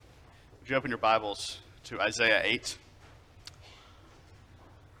Would you open your Bibles to Isaiah 8?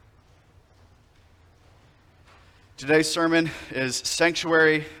 Today's sermon is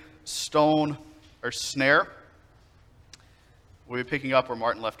Sanctuary, Stone, or Snare. We'll be picking up where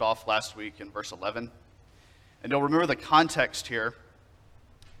Martin left off last week in verse 11. And you'll remember the context here.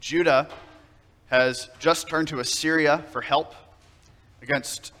 Judah has just turned to Assyria for help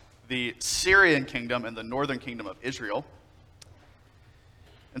against the Syrian kingdom and the northern kingdom of Israel.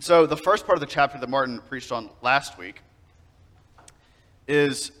 And so the first part of the chapter that Martin preached on last week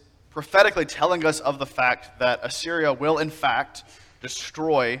is prophetically telling us of the fact that Assyria will in fact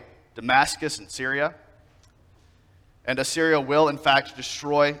destroy Damascus and Syria, and Assyria will in fact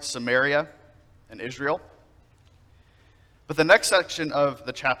destroy Samaria and Israel. But the next section of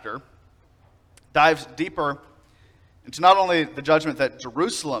the chapter dives deeper into not only the judgment that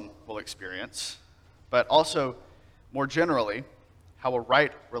Jerusalem will experience, but also more generally how a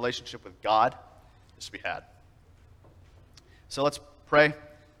right relationship with God is to be had. So let's pray, and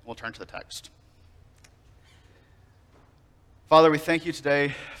we'll turn to the text. Father, we thank you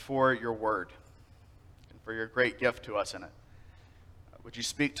today for your word and for your great gift to us in it. Would you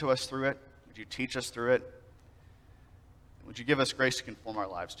speak to us through it? Would you teach us through it? And would you give us grace to conform our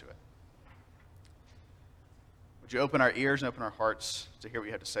lives to it? Would you open our ears and open our hearts to hear what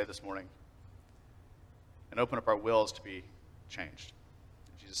you have to say this morning? And open up our wills to be changed.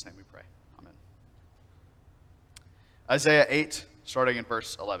 In Jesus' name we pray. Amen. Isaiah 8, starting in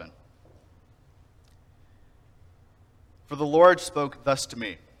verse 11. For the Lord spoke thus to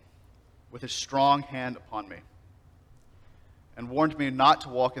me, with his strong hand upon me, and warned me not to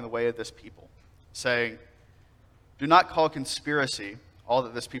walk in the way of this people, saying, do not call conspiracy all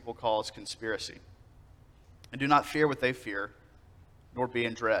that this people calls conspiracy, and do not fear what they fear, nor be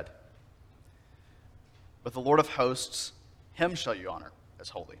in dread. But the Lord of hosts, him shall you honor as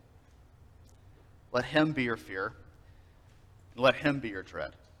holy. Let him be your fear, and let him be your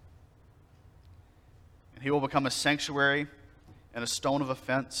dread. And he will become a sanctuary and a stone of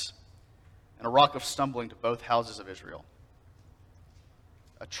offense and a rock of stumbling to both houses of Israel,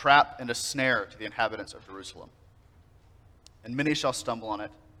 a trap and a snare to the inhabitants of Jerusalem. And many shall stumble on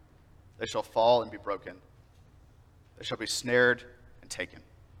it. They shall fall and be broken. They shall be snared and taken.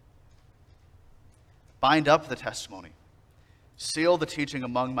 Bind up the testimony. Seal the teaching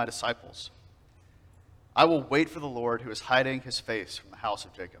among my disciples. I will wait for the Lord who is hiding his face from the house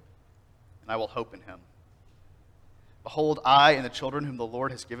of Jacob, and I will hope in him. Behold, I and the children whom the Lord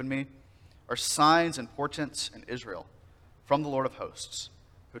has given me are signs and portents in Israel from the Lord of hosts,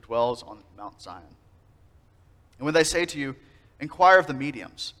 who dwells on Mount Zion. And when they say to you, inquire of the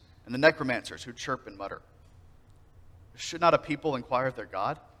mediums and the necromancers who chirp and mutter, should not a people inquire of their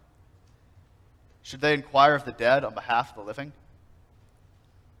God? Should they inquire of the dead on behalf of the living?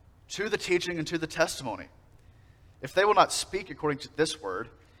 To the teaching and to the testimony. If they will not speak according to this word,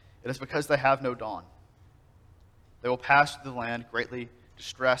 it is because they have no dawn. They will pass through the land greatly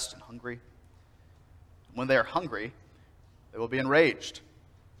distressed and hungry. And when they are hungry, they will be enraged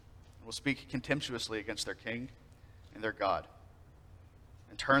and will speak contemptuously against their king and their God,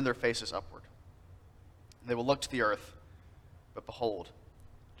 and turn their faces upward. And they will look to the earth, but behold,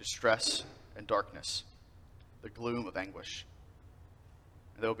 distress and darkness, the gloom of anguish.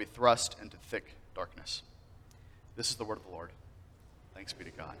 And they will be thrust into thick darkness. This is the word of the Lord. Thanks be to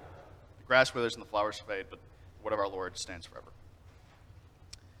God. The grass withers and the flowers fade, but the word of our Lord stands forever.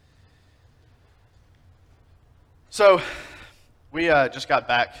 So, we just got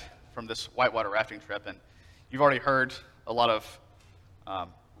back from this whitewater rafting trip, and you've already heard a lot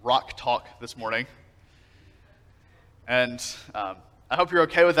of rock talk this morning. And I hope you're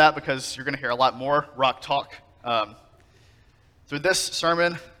okay with that, because you're going to hear a lot more rock talk through this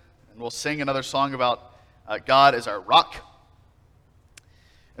sermon, and we'll sing another song about God is our rock.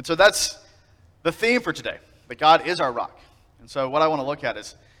 And so that's the theme for today, that God is our rock. And so what I want to look at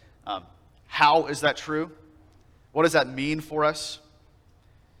is how is that true? What does that mean for us?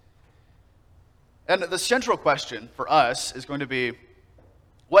 And the central question for us is going to be,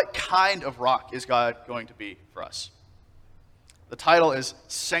 what kind of rock is God going to be for us? The title is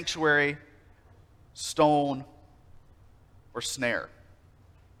Sanctuary, Stone, or Snare.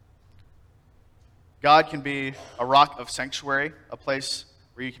 God can be a rock of sanctuary, a place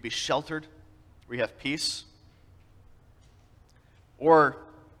where you can be sheltered, where you have peace. Or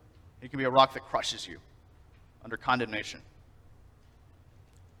he can be a rock that crushes you under condemnation.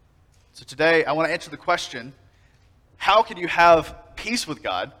 So today I want to answer the question, how can you have peace with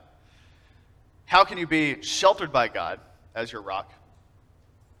God? How can you be sheltered by God as your rock,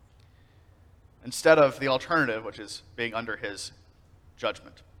 instead of the alternative, which is being under his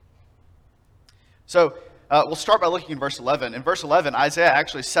judgment? So we'll start by looking in verse 11. In verse 11, Isaiah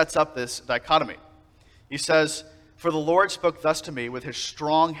actually sets up this dichotomy. He says, "For the Lord spoke thus to me with his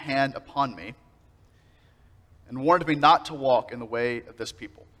strong hand upon me, and warned me not to walk in the way of this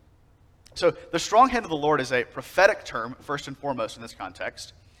people." So the strong hand of the Lord is a prophetic term, first and foremost in this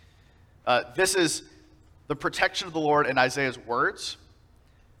context. This is the protection of the Lord in Isaiah's words.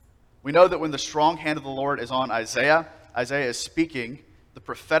 We know that when the strong hand of the Lord is on Isaiah, Isaiah is speaking the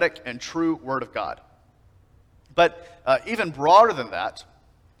prophetic and true word of God. But even broader than that,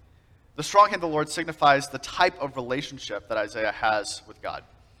 the strong hand of the Lord signifies the type of relationship that Isaiah has with God.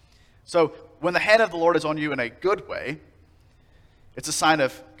 So when the hand of the Lord is on you in a good way, it's a sign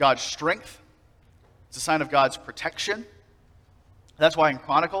of God's strength. It's a sign of God's protection. That's why in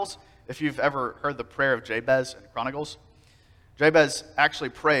Chronicles, if you've ever heard the prayer of Jabez in Chronicles, Jabez actually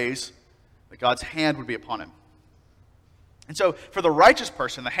prays that God's hand would be upon him. And so for the righteous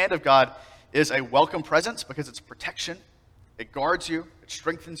person, the hand of God is a welcome presence because it's protection. It guards you. It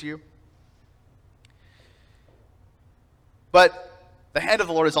strengthens you. But the hand of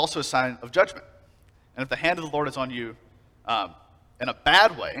the Lord is also a sign of judgment. And if the hand of the Lord is on you in a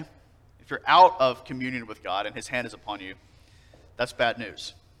bad way, if you're out of communion with God and his hand is upon you, that's bad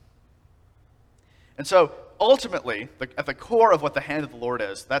news. And so ultimately, at the core of what the hand of the Lord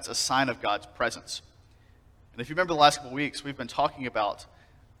is, that's a sign of God's presence. And if you remember the last couple of weeks, we've been talking about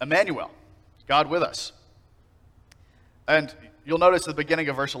Emmanuel, God with us. And you'll notice at the beginning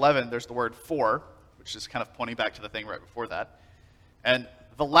of verse 11, there's the word "for," which is kind of pointing back to the thing right before that. And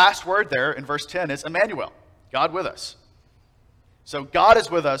the last word there in verse 10 is Emmanuel, God with us. So God is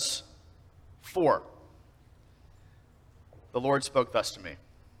with us for. The Lord spoke thus to me.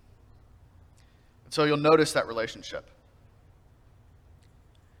 And so you'll notice that relationship.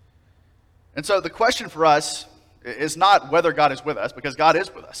 And so the question for us is not whether God is with us, because God is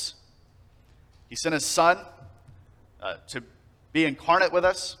with us. He sent his Son to be incarnate with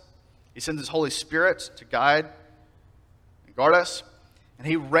us. He sends his Holy Spirit to guide and guard us. And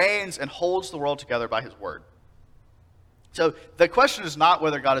he reigns and holds the world together by his word. So the question is not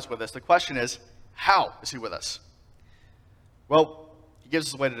whether God is with us. The question is, how is he with us? Well, he gives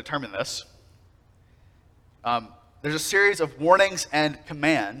us a way to determine this. There's a series of warnings and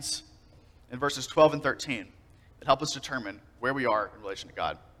commands in verses 12 and 13 that help us determine where we are in relation to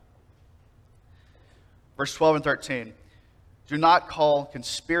God. Verse 12 and 13, "Do not call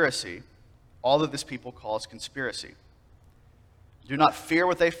conspiracy all that this people calls conspiracy. Do not fear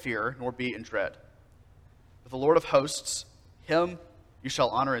what they fear, nor be in dread. But the Lord of hosts, him you shall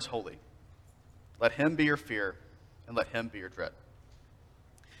honor as holy. Let him be your fear, and let him be your dread."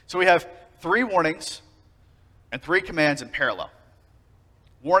 So we have 3 warnings and 3 commands in parallel.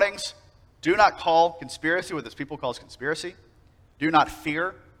 Warnings: do not call conspiracy what this people calls conspiracy. Do not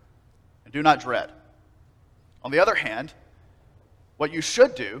fear, and do not dread. On the other hand, what you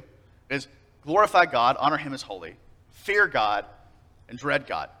should do is glorify God, honor him as holy, fear God, and dread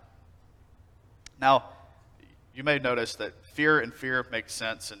God. Now, you may notice that fear and fear makes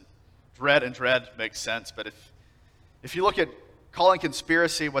sense, and dread makes sense, but if you look at calling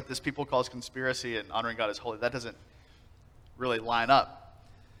conspiracy what this people calls conspiracy and honoring God as holy, that doesn't really line up.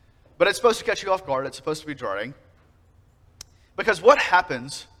 But it's supposed to catch you off guard. It's supposed to be jarring. Because what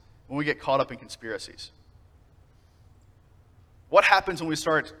happens when we get caught up in conspiracies? What happens when we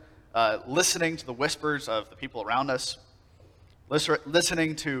start listening to the whispers of the people around us,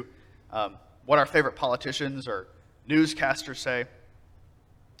 listening to what our favorite politicians or newscasters say?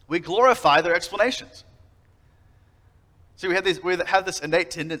 We glorify their explanations. See, we have this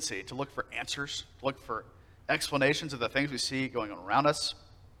innate tendency to look for answers, to look for explanations of the things we see going on around us.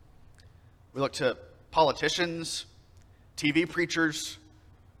 We look to politicians, TV preachers,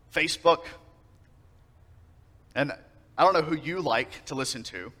 Facebook. And I don't know who you like to listen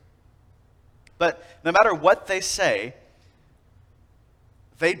to, but no matter what they say,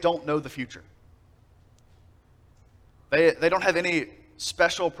 they don't know the future. They don't have any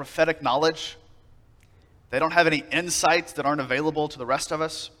special prophetic knowledge. They don't have any insights that aren't available to the rest of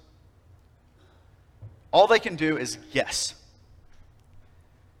us. All they can do is guess.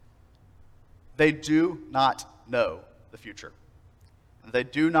 They do not know the future. They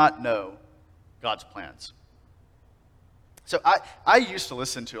do not know God's plans. So I used to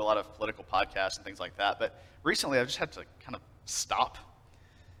listen to a lot of political podcasts and things like that, but recently I've just had to kind of stop.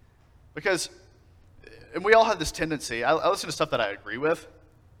 Because, and we all have this tendency, I listen to stuff that I agree with,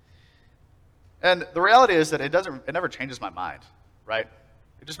 and the reality is that it never changes my mind, right?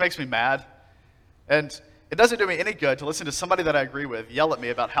 It just makes me mad, and it doesn't do me any good to listen to somebody that I agree with yell at me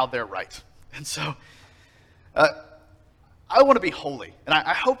about how they're right. And so, I want to be holy, and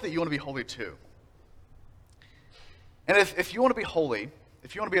I hope that you want to be holy too. And if you want to be holy,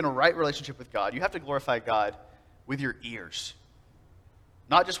 if you want to be in a right relationship with God, you have to glorify God with your ears,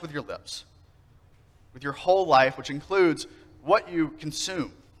 not just with your lips, with your whole life, which includes what you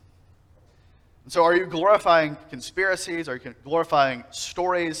consume. And so are you glorifying conspiracies? Are you glorifying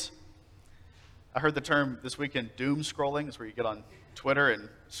stories? I heard the term this weekend, doom scrolling, is where you get on Twitter and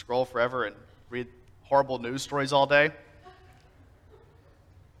scroll forever and read horrible news stories all day.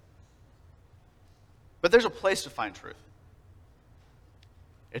 But there's a place to find truth.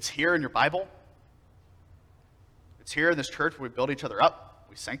 It's here in your Bible. It's here in this church where we build each other up.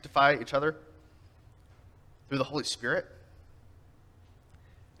 We sanctify each other through the Holy Spirit.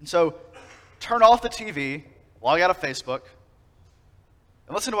 And so turn off the TV, log out of Facebook,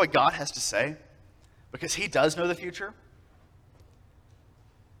 and listen to what God has to say, because he does know the future.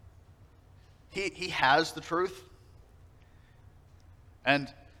 He has the truth.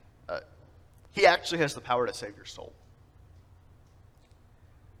 And he actually has the power to save your soul.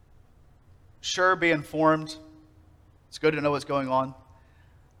 Sure, be informed. It's good to know what's going on.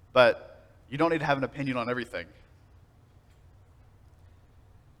 But you don't need to have an opinion on everything.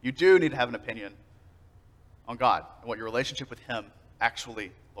 You do need to have an opinion on God and what your relationship with him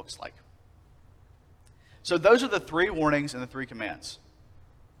actually looks like. So those are the three warnings and the three commands.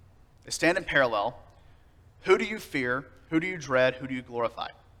 They stand in parallel. Who do you fear? Who do you dread? Who do you glorify?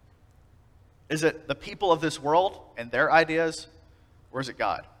 Is it the people of this world and their ideas, or is it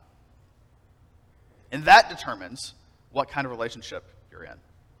God? And that determines what kind of relationship you're in.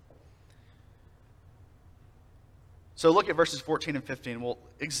 So look at verses 14 and 15. We'll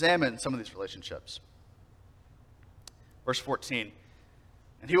examine some of these relationships. Verse 14,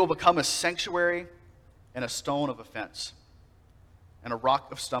 and he will become a sanctuary and a stone of offense, and a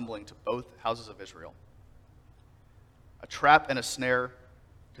rock of stumbling to both houses of Israel, a trap and a snare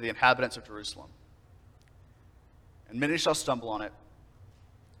to the inhabitants of Jerusalem. And many shall stumble on it.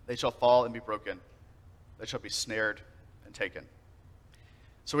 They shall fall and be broken. They shall be snared and taken.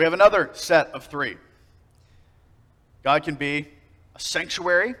 So we have another set of three. God can be a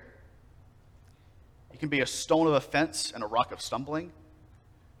sanctuary. He can be a stone of offense and a rock of stumbling.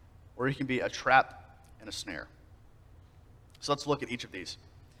 Or he can be a trap and a snare. So let's look at each of these.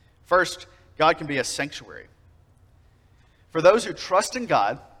 First, God can be a sanctuary. For those who trust in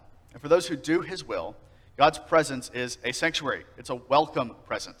God, and for those who do his will, God's presence is a sanctuary. It's a welcome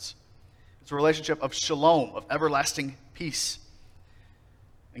presence. It's a relationship of shalom, of everlasting peace.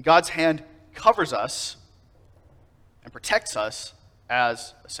 And God's hand covers us and protects us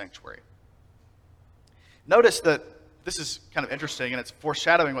as a sanctuary. Notice that this is kind of interesting, and it's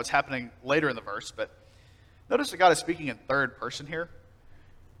foreshadowing what's happening later in the verse, but notice that God is speaking in third person here.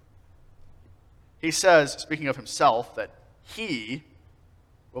 He says, speaking of himself, that he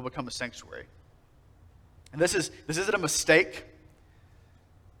will become a sanctuary. And this isn't a mistake.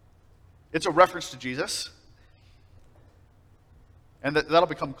 It's a reference to Jesus. And that'll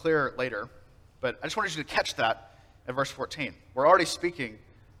become clear later. But I just wanted you to catch that at verse 14. We're already speaking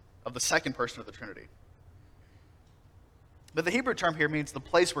of the second person of the Trinity. But the Hebrew term here means the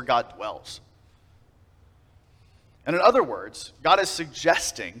place where God dwells. And in other words, God is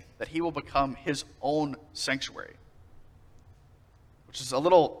suggesting that he will become his own sanctuary, which is a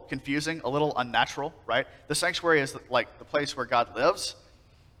little confusing, a little unnatural, right? The sanctuary is like the place where God lives.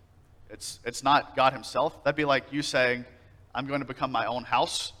 It's not God himself. That'd be like you saying, I'm going to become my own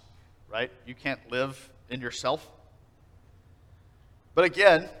house, right? You can't live in yourself. But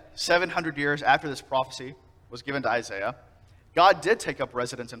again, 700 years after this prophecy was given to Isaiah, God did take up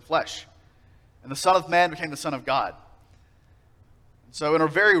residence in flesh. And the Son of Man became the Son of God. So in a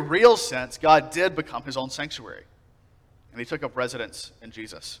very real sense, God did become his own sanctuary. And he took up residence in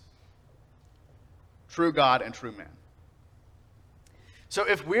Jesus. True God and true man. So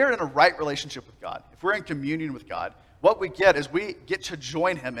if we're in a right relationship with God, if we're in communion with God, what we get is we get to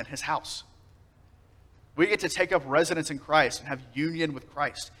join him in his house. We get to take up residence in Christ and have union with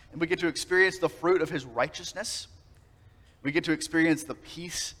Christ. And we get to experience the fruit of his righteousness. We get to experience the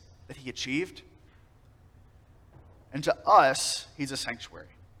peace that he achieved. And to us, he's a sanctuary.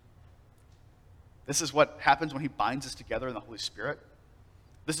 This is what happens when he binds us together in the Holy Spirit.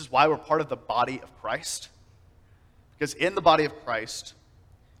 This is why we're part of the body of Christ. Because in the body of Christ,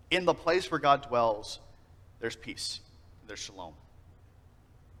 in the place where God dwells, there's peace, there's shalom.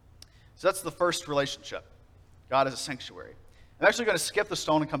 So that's the first relationship. God is a sanctuary. I'm actually going to skip the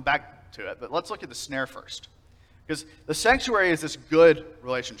stone and come back to it, but let's look at the snare first. Because the sanctuary is this good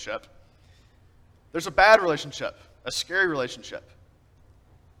relationship. There's a bad relationship, a scary relationship,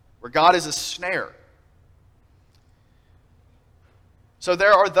 where God is a snare. So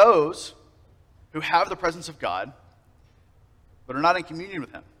there are those who have the presence of God, but are not in communion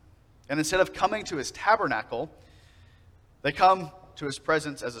with him. And instead of coming to his tabernacle, they come to his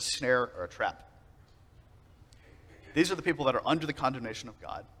presence as a snare or a trap. These are the people that are under the condemnation of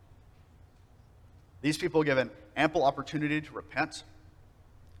God. These people are given ample opportunity to repent,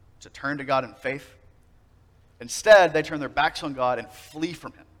 to turn to God in faith. Instead, they turn their backs on God and flee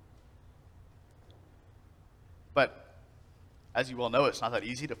from him. But as you well know, it's not that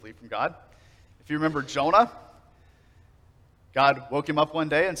easy to flee from God. If you remember Jonah, God woke him up one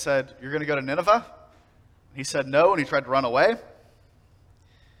day and said, "You're going to go to Nineveh?" And he said no, and he tried to run away.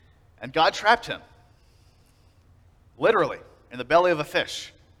 And God trapped him, literally, in the belly of a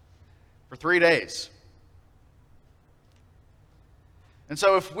fish for 3 days. And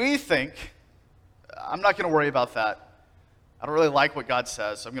so if we think, I'm not going to worry about that, I don't really like what God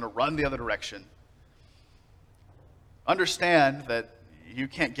says, I'm going to run the other direction, understand that you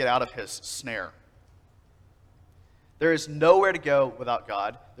can't get out of his snare. There is nowhere to go without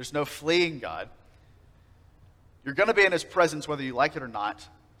God. There's no fleeing God. You're going to be in his presence whether you like it or not.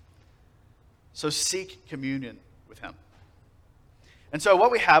 So seek communion with him. And so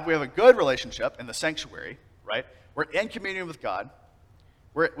what we have a good relationship in the sanctuary, right? We're in communion with God.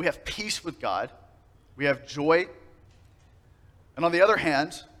 We have peace with God. We have joy. And on the other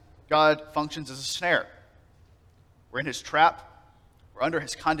hand, God functions as a snare. We're in his trap. We're under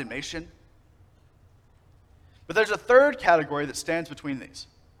his condemnation. But there's a third category that stands between these,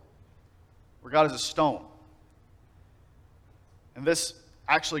 where God is a stone. And this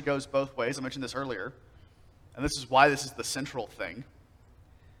actually goes both ways. I mentioned this earlier. And this is why this is the central thing.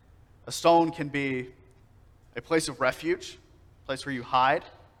 A stone can be a place of refuge, a place where you hide.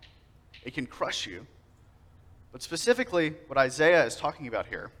 It can crush you. But specifically, what Isaiah is talking about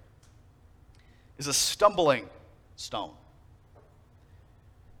here is a stumbling stone.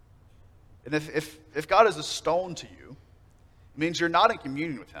 And if God is a stone to you, it means you're not in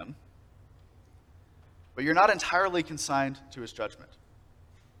communion with him, but you're not entirely consigned to his judgment.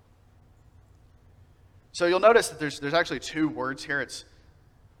 So you'll notice that there's actually two words here. It's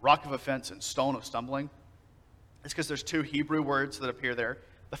rock of offense and stone of stumbling. It's because there's two Hebrew words that appear there.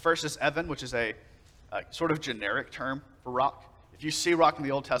 The first is Evan, which is a sort of generic term for rock. If you see rock in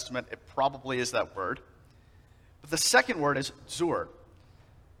the Old Testament, it probably is that word. But the second word is zur,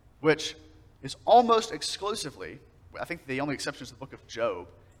 which is almost exclusively, I think the only exception is the book of Job,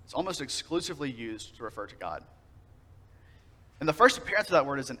 it's almost exclusively used to refer to God. And the first appearance of that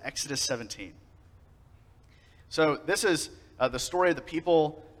word is in Exodus 17. So this is the story of the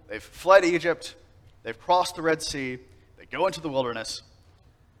people. They've fled Egypt. They've crossed the Red Sea. They go into the wilderness.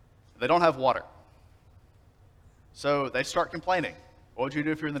 They don't have water. So they start complaining. What would you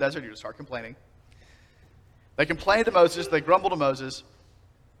do if you're in the desert? You would start complaining. They complain to Moses. They grumble to Moses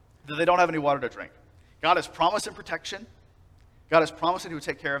that they don't have any water to drink. God has promised them protection. God has promised that he would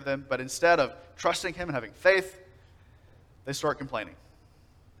take care of them. But instead of trusting him and having faith, they start complaining.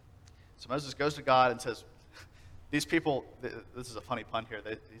 So Moses goes to God and says, these people, this is a funny pun here.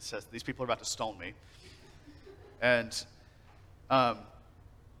 He says, these people are about to stone me. And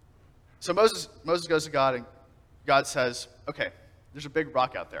so Moses goes to God, and God says, okay, there's a big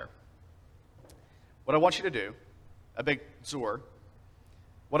rock out there. What I want you to do, a big zur,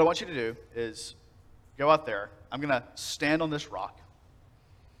 what I want you to do is go out there. I'm going to stand on this rock,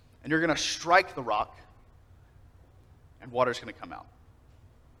 and you're going to strike the rock, and water's going to come out.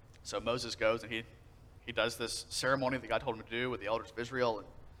 So Moses goes, and he does this ceremony that God told him to do with the elders of Israel and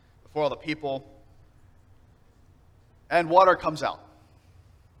before all the people. And water comes out.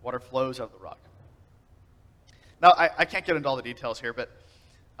 Water flows out of the rock. Now, I can't get into all the details here, but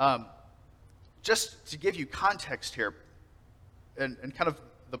just to give you context here, and kind of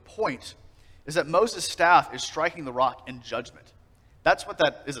the point, is that Moses' staff is striking the rock in judgment. That's what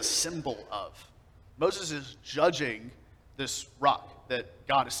that is a symbol of. Moses is judging this rock that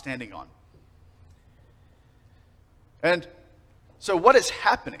God is standing on. And so what is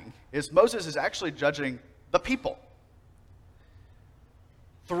happening is Moses is actually judging the people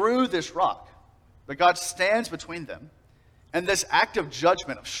through this rock. But God stands between them, and this act of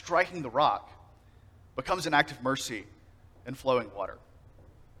judgment of striking the rock becomes an act of mercy and flowing water.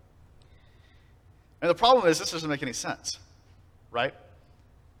 And the problem is this doesn't make any sense, right?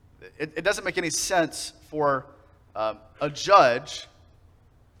 It doesn't make any sense for a judge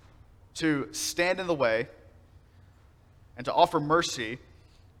to stand in the way and to offer mercy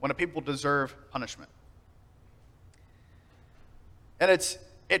when a people deserve punishment. And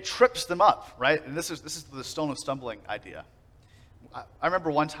it trips them up, right? And this is the stone of stumbling idea. I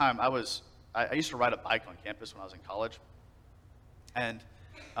remember one time I used to ride a bike on campus when I was in college, and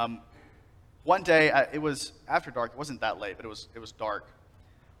one day, it was after dark. It wasn't that late, but it was dark.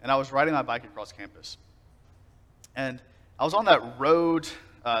 And I was riding my bike across campus. And I was on that road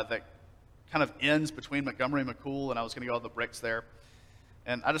that kind of ends between Montgomery and McCool, and I was going to go on the bricks there.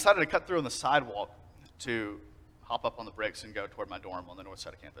 And I decided to cut through on the sidewalk to hop up on the bricks and go toward my dorm on the north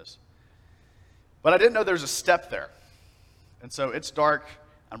side of campus. But I didn't know there was a step there. And so it's dark.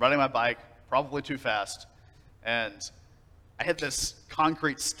 I'm riding my bike, probably too fast, and I hit this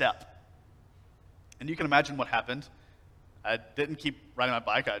concrete step. And you can imagine what happened. I didn't keep riding my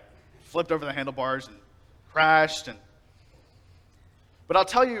bike. I flipped over the handlebars and crashed. But I'll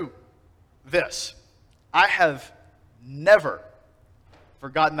tell you this. I have never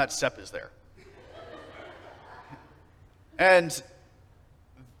forgotten that step is there. And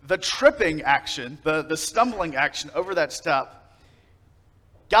the tripping action, the stumbling action over that step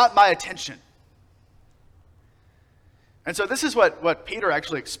got my attention. And so this is what Peter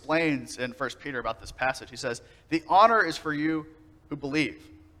actually explains in 1 Peter about this passage. He says, "The honor is for you who believe.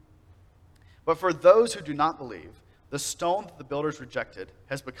 But for those who do not believe, the stone that the builders rejected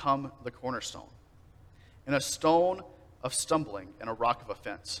has become the cornerstone, and a stone of stumbling and a rock of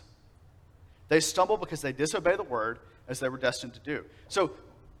offense. They stumble because they disobey the word as they were destined to do." So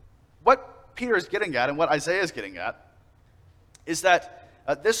what Peter is getting at and what Isaiah is getting at is that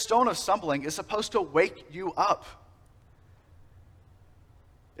this stone of stumbling is supposed to wake you up.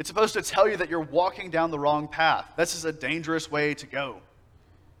 It's supposed to tell you that you're walking down the wrong path. This is a dangerous way to go.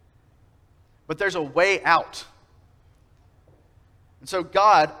 But there's a way out. And so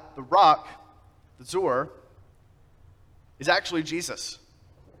God, the rock, the Zur, is actually Jesus.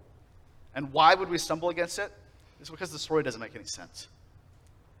 And why would we stumble against it? It's because the story doesn't make any sense.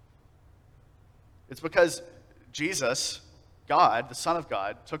 It's because Jesus, God, the Son of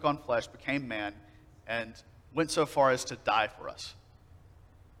God, took on flesh, became man, and went so far as to die for us.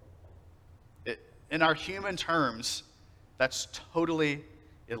 In our human terms, that's totally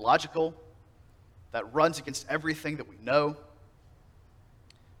illogical. That runs against everything that we know.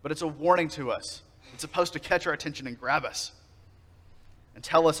 But it's a warning to us. It's supposed to catch our attention and grab us and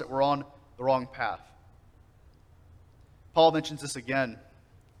tell us that we're on the wrong path. Paul mentions this again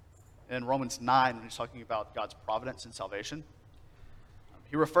in Romans 9 when he's talking about God's providence and salvation.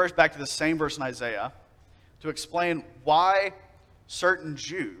 He refers back to the same verse in Isaiah to explain why certain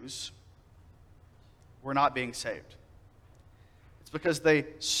Jews were not being saved. It's because they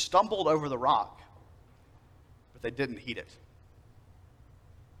stumbled over the rock, but they didn't heed it.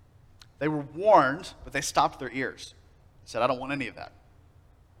 They were warned, but they stopped their ears. They said, "I don't want any of that."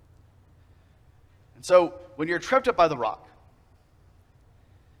 And so, when you're tripped up by the rock,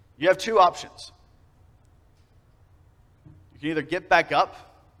 you have two options. You can either get back up,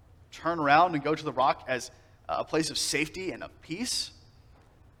 turn around, and go to the rock as a place of safety and of peace,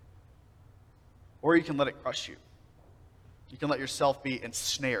 or you can let it crush you. You can let yourself be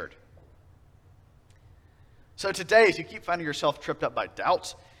ensnared. So today, if you keep finding yourself tripped up by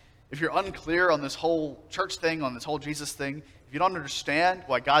doubt, if you're unclear on this whole church thing, on this whole Jesus thing, if you don't understand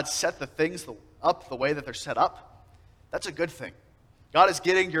why God set the things up the way that they're set up, that's a good thing. God is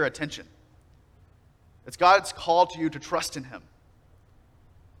getting your attention. It's God's call to you to trust in Him.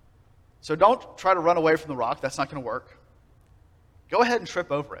 So don't try to run away from the rock. That's not going to work. Go ahead and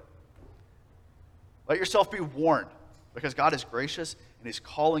trip over it. Let yourself be warned, because God is gracious and He's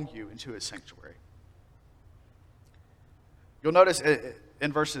calling you into His sanctuary. You'll notice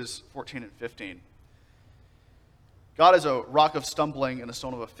in verses 14 and 15, God is a rock of stumbling and a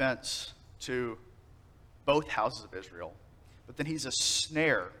stone of offense to both houses of Israel, but then He's a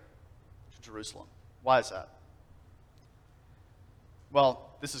snare to Jerusalem. Why is that?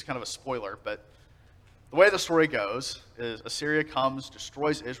 Well, this is kind of a spoiler, but the way the story goes is Assyria comes,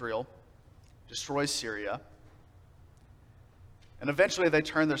 destroys Israel, destroys Syria, and eventually they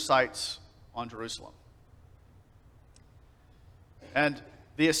turn their sights on Jerusalem. And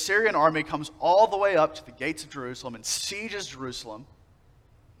the Assyrian army comes all the way up to the gates of Jerusalem and sieges Jerusalem.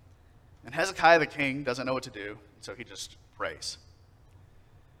 And Hezekiah the king doesn't know what to do, so he just prays.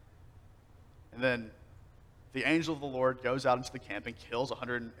 And then the angel of the Lord goes out into the camp and kills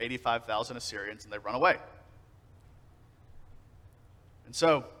 185,000 Assyrians, and they run away. And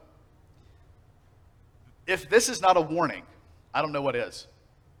so, if this is not a warning, I don't know what is.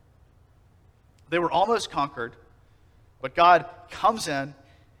 They were almost conquered, but God comes in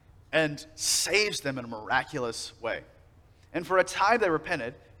and saves them in a miraculous way. And for a time they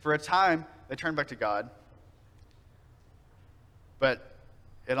repented. For a time they turned back to God. But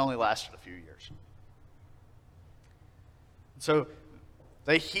it only lasted a few years. So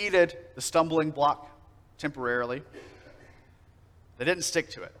they heeded the stumbling block temporarily. They didn't stick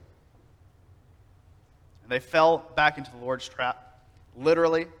to it. And they fell back into the Lord's trap.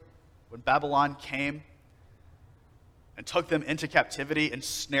 Literally, when Babylon came and took them into captivity and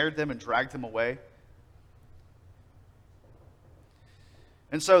snared them and dragged them away.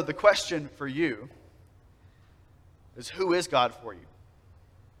 And so the question for you is, who is God for you?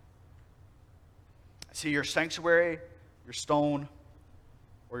 Is he your sanctuary, your stone,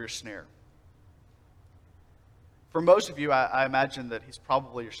 or your snare? For most of you, I imagine that he's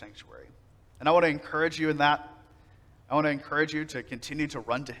probably your sanctuary. And I want to encourage you in that. I want to encourage you to continue to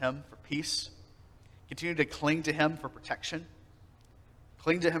run to him for peace. Continue to cling to him for protection.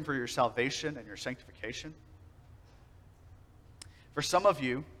 Cling to him for your salvation and your sanctification. For some of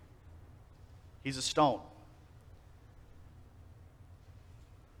you, he's a stone.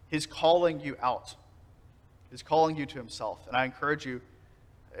 He's calling you out. He's calling you to himself. And I encourage you,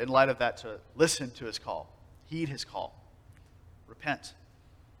 in light of that, to listen to his call. Heed his call. Repent.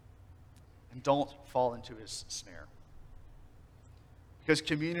 And don't fall into his snare. Because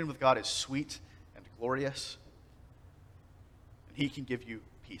communion with God is sweet and glorious. And he can give you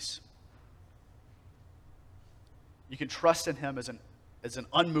peace. You can trust in him as an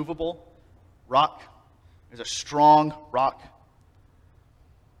unmovable rock, as a strong rock.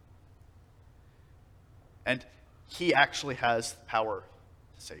 And he actually has the power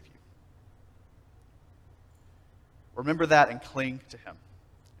to save you. Remember that and cling to him.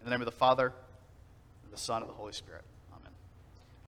 In the name of the Father, and the Son, and the Holy Spirit.